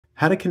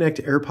how to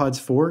connect AirPods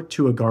 4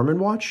 to a Garmin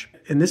watch.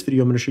 In this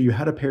video, I'm going to show you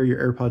how to pair your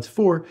AirPods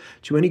 4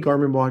 to any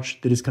Garmin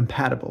watch that is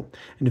compatible.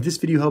 And if this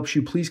video helps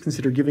you, please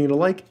consider giving it a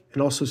like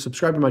and also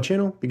subscribe to my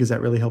channel because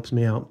that really helps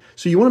me out.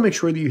 So you want to make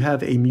sure that you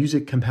have a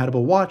music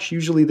compatible watch.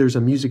 Usually there's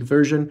a music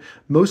version.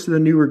 Most of the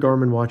newer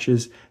Garmin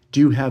watches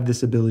do have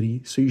this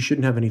ability, so you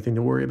shouldn't have anything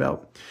to worry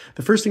about.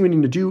 The first thing we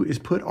need to do is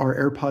put our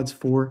AirPods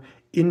 4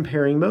 in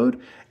pairing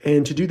mode.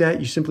 And to do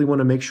that, you simply want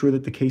to make sure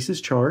that the case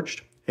is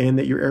charged and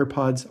that your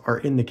AirPods are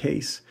in the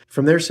case.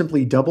 From there,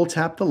 simply double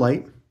tap the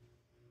light.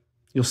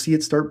 You'll see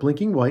it start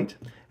blinking white.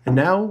 And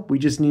now we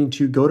just need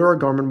to go to our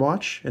Garmin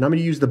watch, and I'm going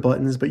to use the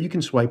buttons, but you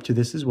can swipe to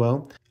this as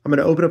well. I'm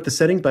going to open up the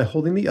settings by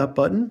holding the up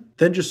button,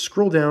 then just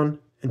scroll down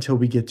until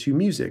we get to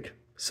music.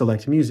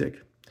 Select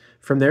music.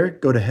 From there,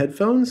 go to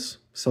headphones,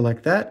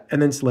 select that,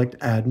 and then select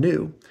add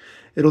new.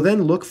 It'll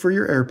then look for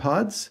your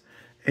AirPods,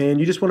 and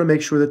you just want to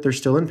make sure that they're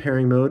still in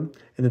pairing mode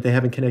and that they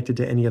haven't connected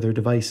to any other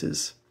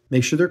devices.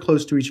 Make sure they're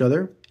close to each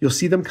other. You'll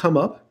see them come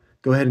up.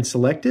 Go ahead and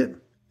select it.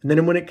 And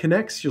then when it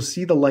connects, you'll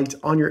see the lights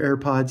on your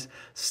AirPods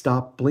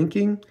stop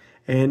blinking,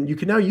 and you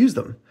can now use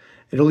them.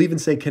 It'll even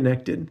say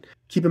connected.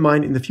 Keep in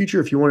mind, in the future,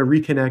 if you want to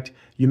reconnect,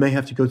 you may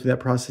have to go through that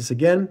process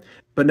again,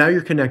 but now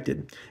you're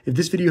connected. If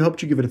this video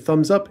helped you, give it a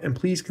thumbs up, and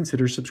please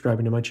consider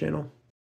subscribing to my channel.